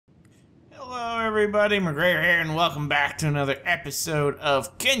everybody, MacGhriogair here, and welcome back to another episode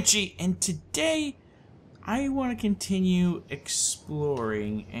of Kenshi. And today, I want to continue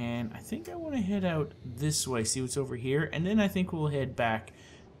exploring, and I think I want to head out this way, see what's over here, and then I think we'll head back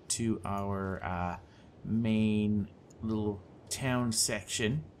to our main little town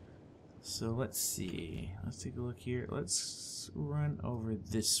section. So let's see, let's take a look here. Let's run over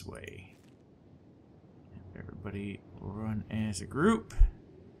this way. Everybody run as a group.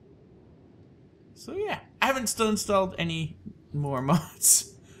 So yeah, I haven't still installed any more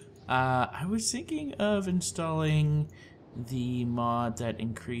mods. I was thinking of installing the mod that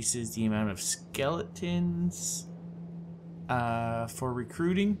increases the amount of skeletons for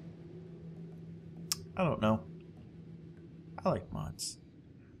recruiting. I don't know. I like mods.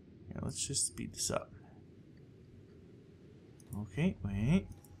 Yeah, let's just speed this up. Okay, wait.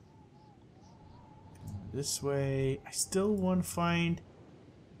 This way. I still want to find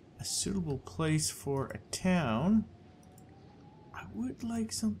a suitable place for a town. I would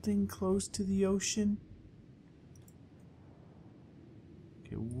like something close to the ocean.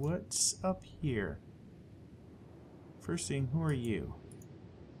 Okay, what's up here? First thing, who are you?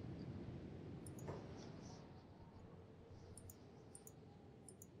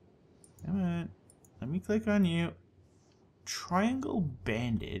 Come on, let me click on you. Triangle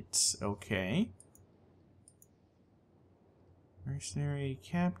bandits, okay. Mercenary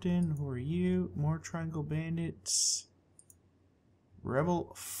captain, who are you? More triangle bandits.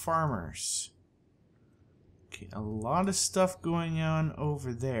 Rebel farmers. Okay, a lot of stuff going on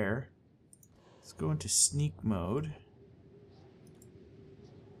over there. Let's go into sneak mode.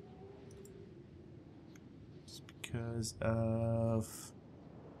 Just because of...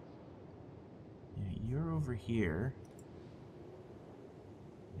 yeah, you're over here.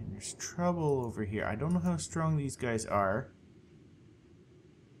 And there's trouble over here. I don't know how strong these guys are.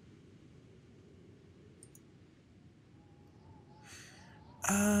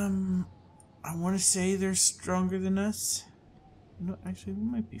 I want to say they're stronger than us. No, actually, we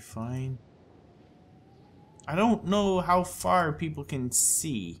might be fine. I don't know how far people can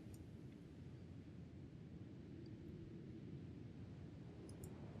see.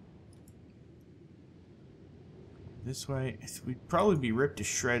 This way, we'd probably be ripped to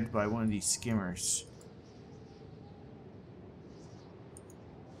shreds by one of these skimmers.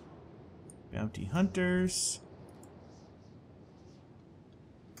 Bounty hunters.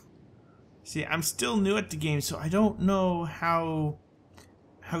 See, I'm still new at the game, so I don't know how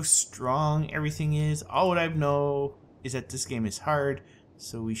strong everything is. All what I know is that this game is hard,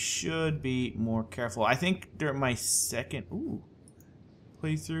 so we should be more careful. I think during my second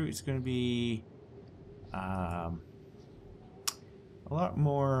playthrough, it's going to be a lot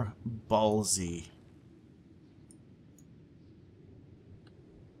more ballsy.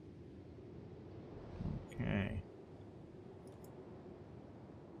 Okay.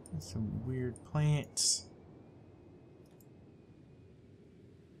 Some weird plants.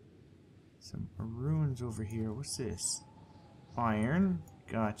 Some ruins over here. What's this? Iron.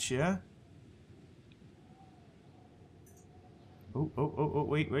 Gotcha. Oh,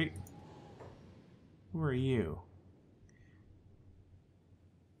 wait. Who are you?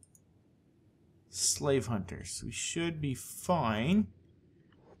 Slave hunters. We should be fine.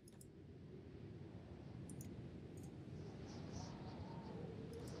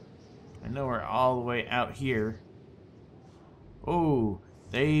 I know we're all the way out here. Oh,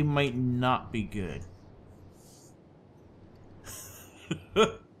 they might not be good.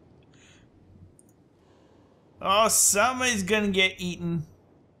 Oh, somebody's gonna get eaten.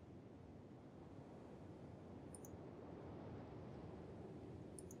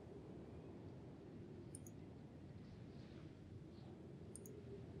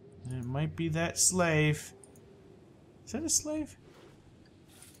 It might be that slave. Is that a slave?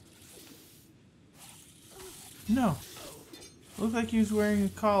 No. Looked like he was wearing a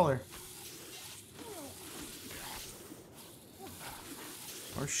collar.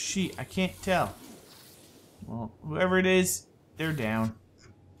 Or she. I can't tell. Well, whoever it is, they're down.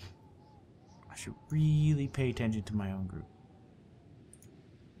 I should really pay attention to my own group.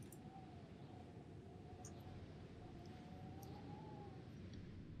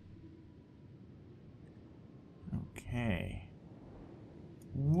 Okay.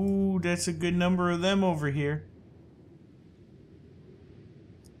 Ooh, that's a good number of them over here.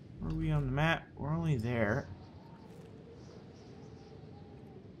 Where are we on the map? We're only there.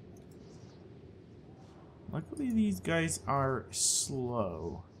 Luckily, these guys are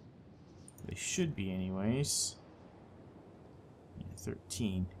slow. They should be anyways. Yeah,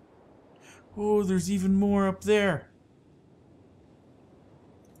 13. Oh, there's even more up there.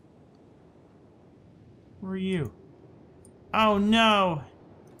 Where are you? Oh no!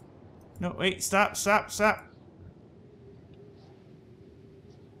 No, wait, stop, stop, stop!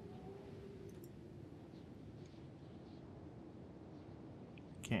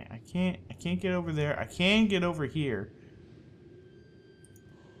 I can't get over there. I can get over here.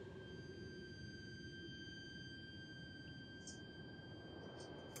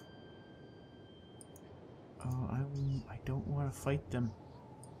 Oh, I don't want to fight them.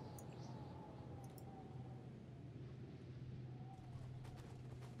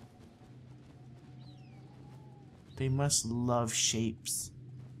 They must love shapes.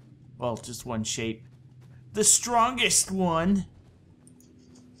 Well, just one shape. The strongest one!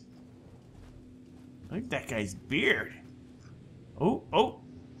 Look at that guy's beard. Oh, oh.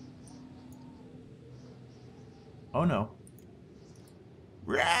 Oh no.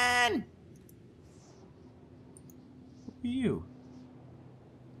 Run! Who are you?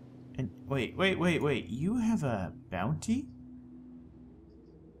 And wait. You have a bounty?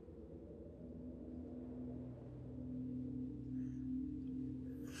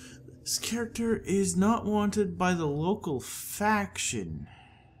 This character is not wanted by the local faction.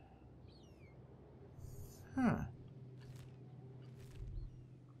 Huh.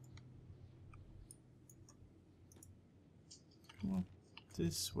 Come on,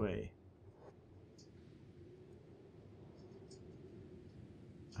 this way.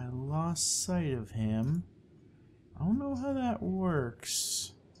 I lost sight of him. I don't know how that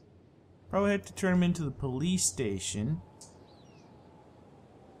works. Probably have to turn him into the police station.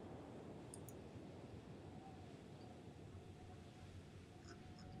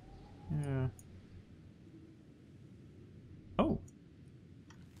 Yeah. Oh.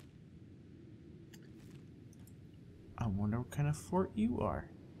 I wonder what kind of fort you are.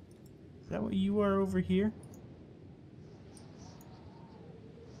 Is that what you are over here?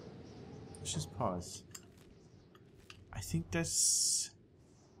 Let's just pause. I think that's...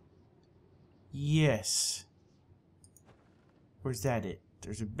 Yes. Where's that it?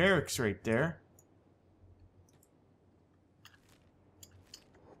 There's a barracks right there.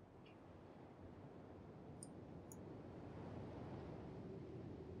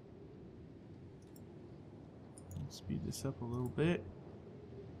 Speed this up a little bit.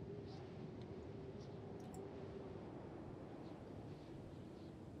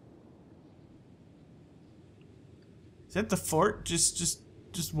 Is that the fort? Just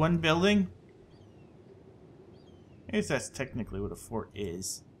one building? I guess that's technically what a fort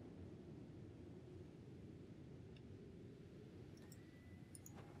is.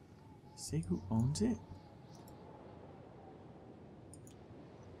 Say who owns it?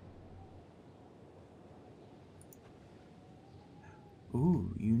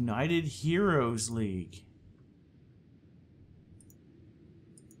 Ooh, United Heroes League.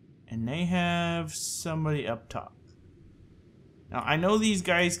 And they have somebody up top. Now, I know these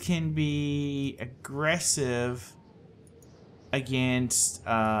guys can be aggressive against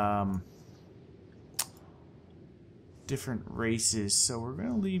different races, so we're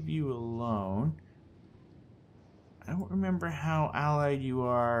going to leave you alone. I don't remember how allied you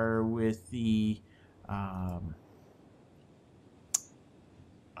are with the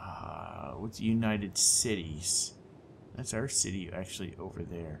what's United Cities. That's our city actually over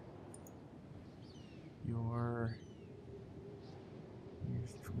there. Your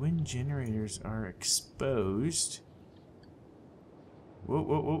wind generators are exposed. Whoa,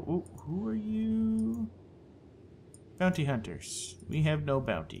 whoa, whoa, whoa. Who are you? Bounty hunters. We have no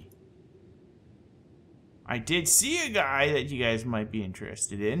bounty. I did see a guy that you guys might be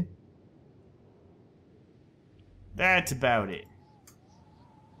interested in. That's about it.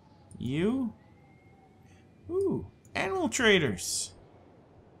 You? Ooh, animal traders.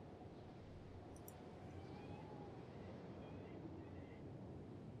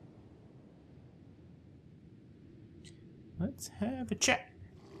 Let's have a chat.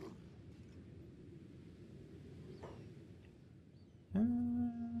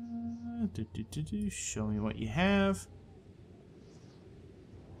 Show me what you have.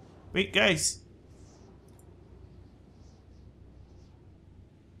 Wait, guys.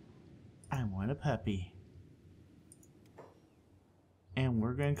 I want a puppy. And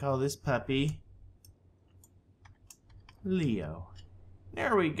we're going to call this puppy Leo.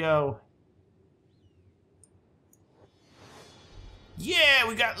 There we go. Yeah,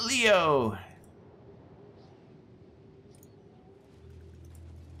 we got Leo.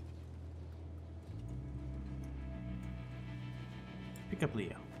 Pick up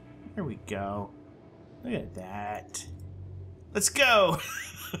Leo. There we go. Look at that. Let's go.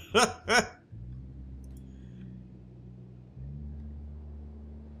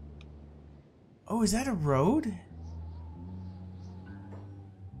 Oh, is that a road?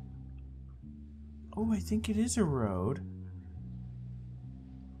 Oh, I think it is a road.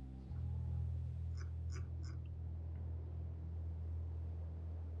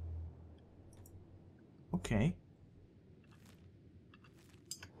 Okay.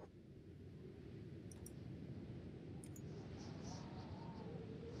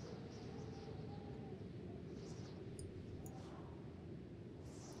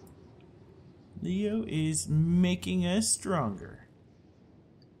 Leo is making us stronger.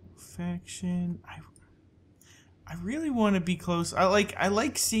 Faction. I really want to be close. I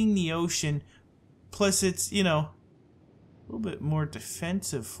like seeing the ocean. Plus it's, you know, a little bit more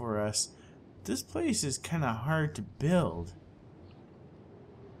defensive for us. This place is kind of hard to build.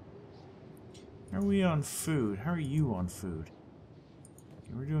 How are we on food? How are you on food?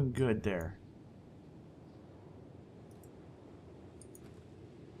 Okay, we're doing good there.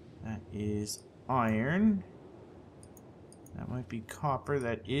 That is iron. That might be copper.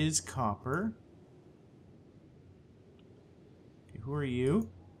 That is copper. Okay, who are you?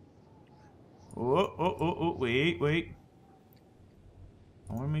 Oh, wait.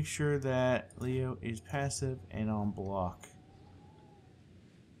 I want to make sure that Leo is passive and on block.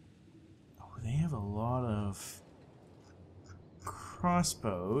 Oh, they have a lot of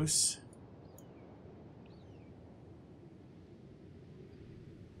crossbows.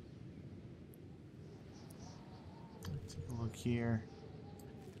 Let's take a look here.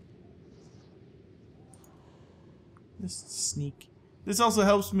 This sneak. This also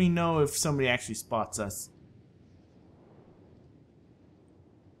helps me know if somebody actually spots us.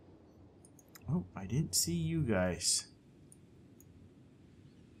 Oh, I didn't see you guys.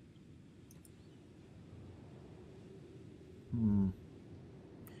 You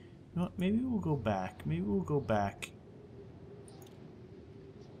know what? Maybe we'll go back. Maybe we'll go back.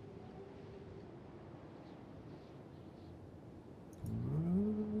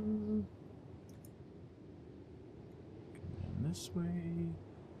 Come down this way.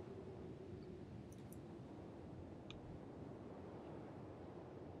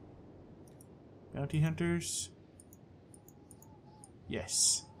 Bounty hunters.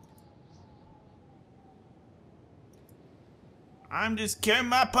 Yes. I'm just carrying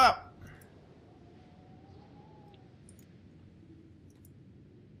my pup.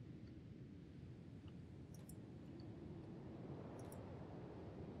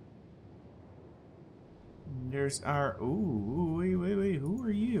 There's our... Ooh, wait. Who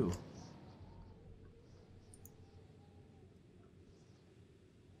are you?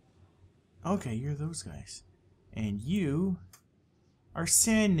 Okay, you're those guys. And you are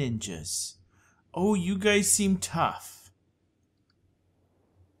sand ninjas. Oh, you guys seem tough.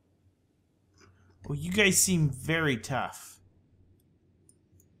 Oh, you guys seem very tough.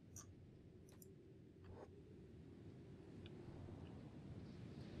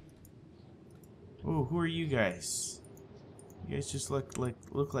 Oh, who are you guys? You guys just look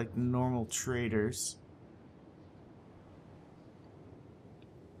like normal traders.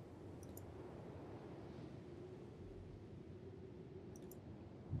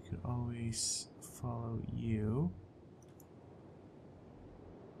 We could always follow you.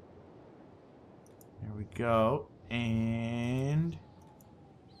 There we go. And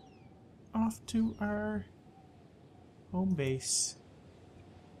off to our home base.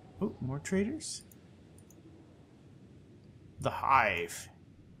 Oh, more traders? The Hive.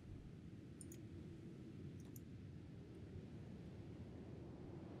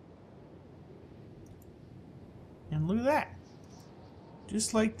 And look at that.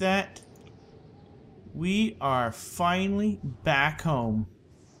 Just like that, we are finally back home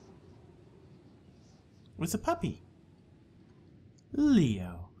with a puppy.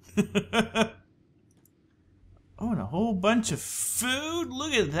 Leo. Oh, and a whole bunch of food.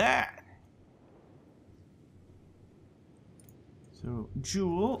 Look at that. So,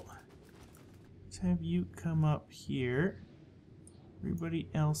 Jewel, let's have you come up here. Everybody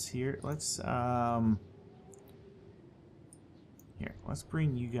else here, let's, here, let's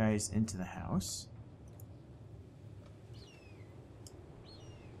bring you guys into the house.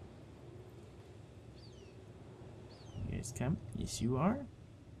 You guys come. Yes, you are.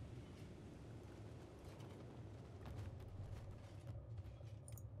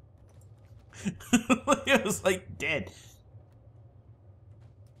 It was like dead.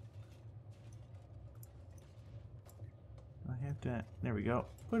 I have to. There we go.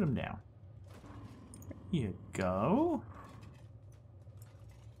 Put him down. There you go.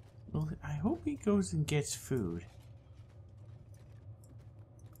 Well, I hope he goes and gets food.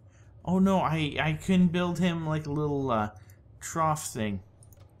 Oh no, I can build him like a little trough thing.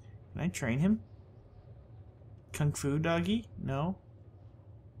 Can I train him? Kung Fu doggy? No?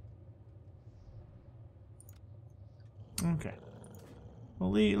 Okay.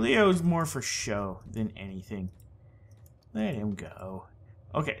 Well, Leo's more for show than anything. Let him go.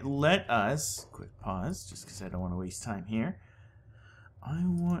 Okay, let us... Quick pause, just because I don't want to waste time here. I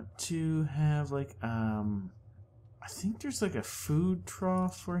want to have, like, I think there's, like, a food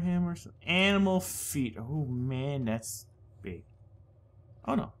trough for him or something. Animal feed. Oh, man, that's big.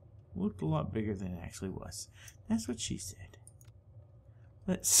 Oh, no. Looked a lot bigger than it actually was. That's what she said.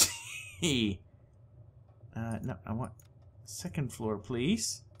 Let's see. No, I want second floor,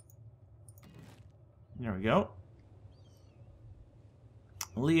 please. There we go.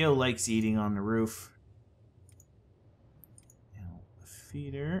 Leo likes eating on the roof. Now,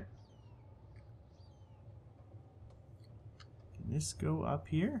 feeder. Can this go up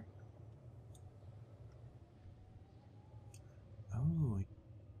here? Oh, it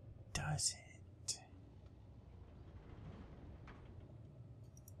doesn't.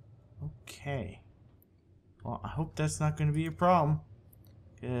 Okay. Well, I hope that's not going to be a problem.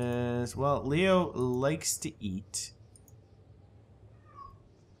 Because, well, Leo likes to eat.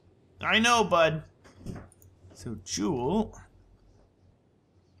 I know, bud. So, Jewel.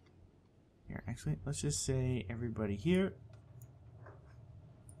 Here, actually, let's just say everybody here.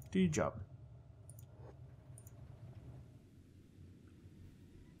 Do your job.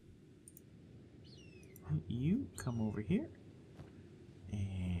 You come over here.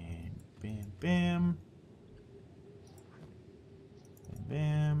 And bam, bam. Bam,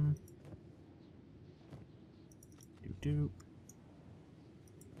 bam. Doop, doop.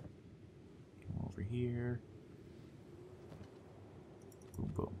 Come over here.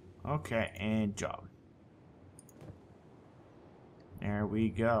 Boom, boom. Okay, and job. There we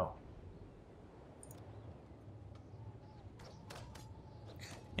go.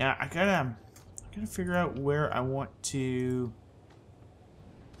 Yeah, I gotta figure out where I want to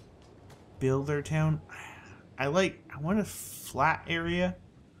build our town. I want a flat area.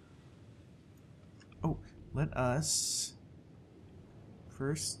 Oh, let us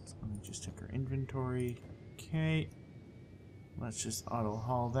first, let me just check our inventory. Okay. Let's just auto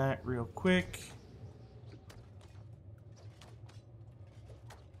haul that real quick.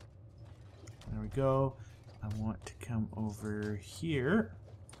 There we go. I want to come over here.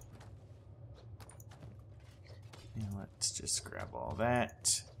 And let's just grab all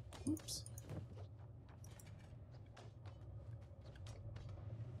that. Oops.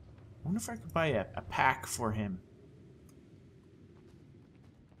 I wonder if I could buy a pack for him.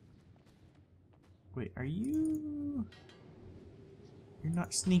 Wait, are you... You're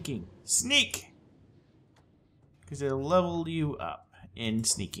not sneaking. Sneak! Because it'll level you up in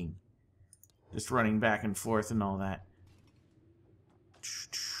sneaking. Just running back and forth and all that.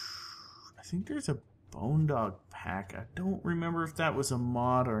 I think there's a Bonedog pack. I don't remember if that was a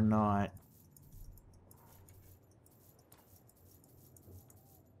mod or not.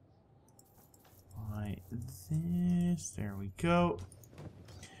 Like this. There we go.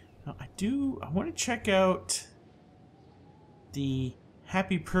 Now I want to check out the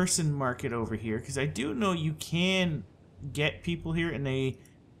happy person market over here, because I do know you can get people here and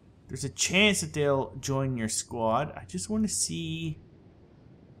there's a chance that they'll join your squad. I just want to see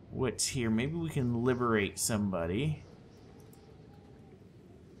what's here. Maybe we can liberate somebody.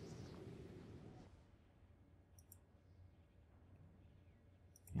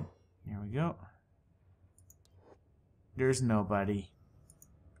 Here we go. There's nobody.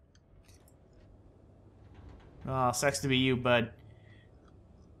 Oh, sucks to be you, bud.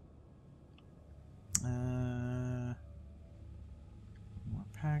 More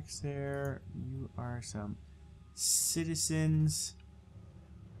packs there. You are some citizens.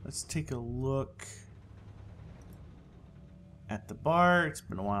 Let's take a look at the bar. It's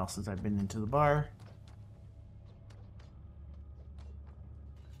been a while since I've been into the bar.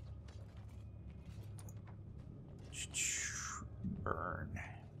 Burn.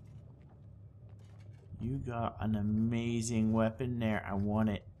 You got an amazing weapon there. I want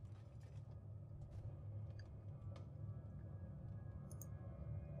it.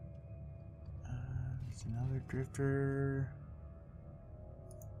 There's another drifter.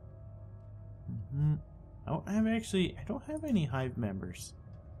 I don't have any hive members.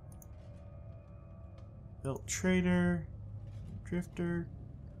 Belt trader, drifter,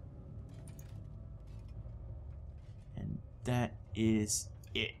 and that is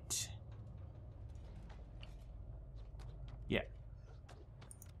it. Yeah.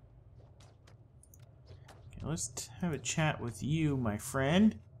 Okay, let's have a chat with you, my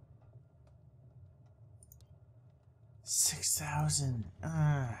friend. 6,000.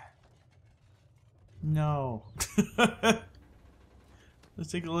 No. No.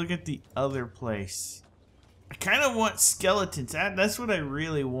 Let's take a look at the other place. I kind of want skeletons. That's what I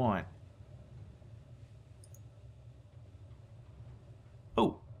really want.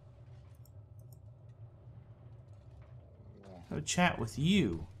 Oh. Have a chat with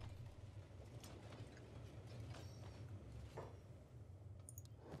you.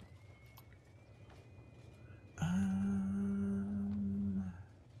 Um,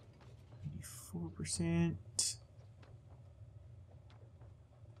 94%.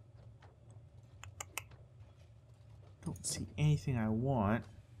 Don't see anything I want.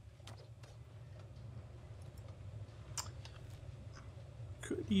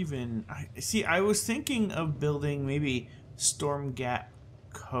 Could even... I was thinking of building maybe Storm Gap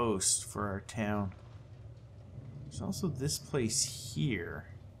Coast for our town. There's also this place here.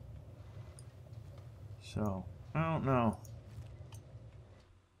 So, I don't know.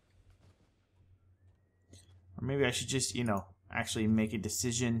 Or maybe I should just, you know, actually make a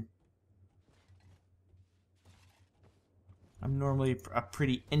decision. I'm normally a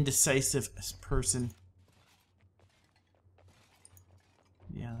pretty indecisive person.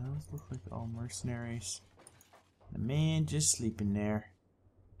 Yeah, those look like all mercenaries. The man just sleeping there.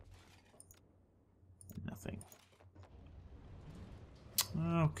 Nothing.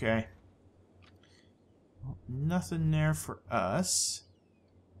 Okay. Well, nothing there for us.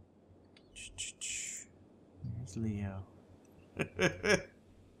 There's Leo.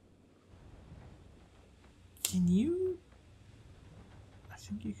 Can you... I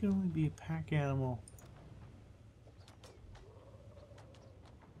think you can only be a pack animal.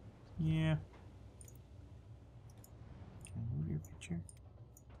 Yeah. Can I move your picture?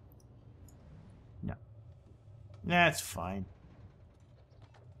 No. That's fine.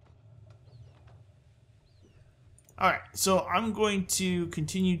 Alright, so I'm going to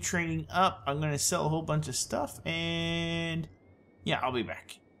continue training up. I'm going to sell a whole bunch of stuff, and yeah, I'll be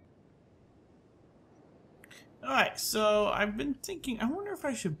back. Alright, so I've been thinking, I wonder if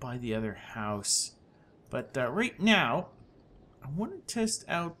I should buy the other house. But right now, I want to test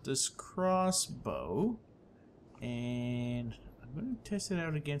out this crossbow, and I'm going to test it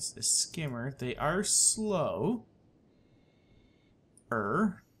out against the skimmer. They are slow.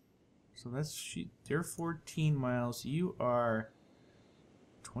 So that's, they're 14 miles. You are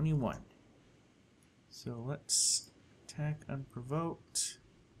 21. So let's attack unprovoked.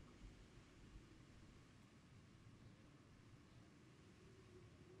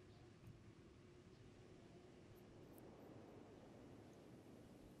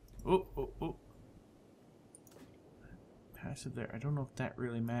 Oh. Passive there. I don't know if that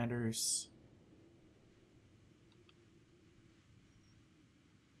really matters.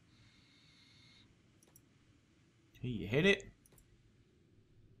 Okay, you hit it.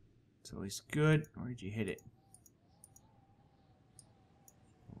 It's always good. Where did you hit it?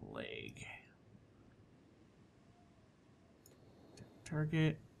 Leg.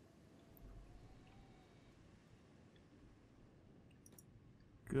 Target.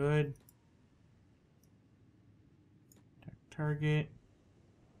 Good. Target.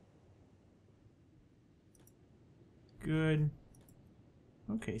 Good.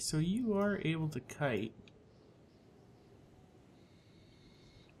 Okay, so you are able to kite.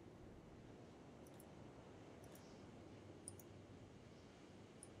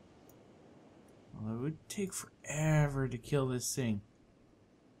 Well, it would take forever to kill this thing.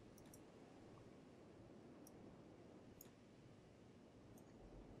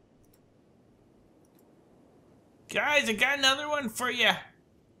 Guys, I got another one for you.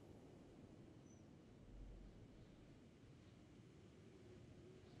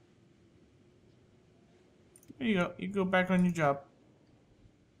 There you go. You go back on your job.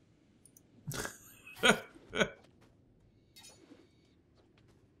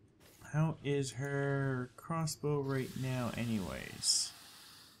 How is her crossbow right now anyways?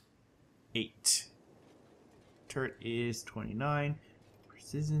 8. Turret is 29.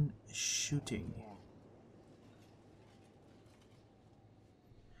 Precision shooting.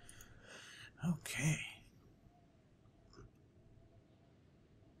 Okay.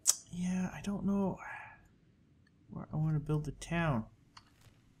 Yeah, I don't know where I want to build the town.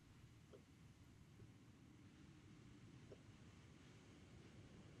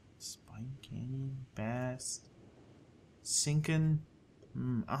 Spine Canyon, Bass, Sinkin.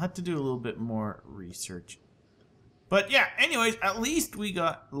 I'll have to do a little bit more research. But yeah, anyways, at least we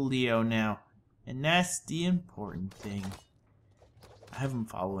got Leo now. And that's the important thing. I have him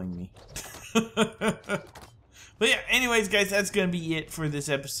following me. But yeah, anyways, guys, that's going to be it for this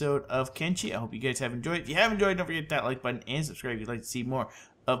episode of Kenshi. I hope you guys have enjoyed. If you have enjoyed, don't forget that like button and subscribe if you'd like to see more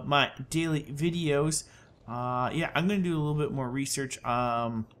of my daily videos. Yeah, I'm going to do a little bit more research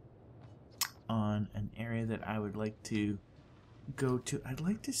on an area that I would like to go to. I'd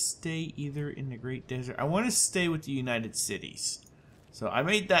like to stay either in the Great Desert. I want to stay with the United Cities. So I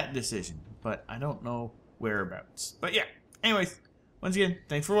made that decision, but I don't know whereabouts. But yeah, anyways, once again,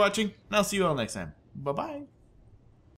 thanks for watching, and I'll see you all next time. Bye-bye.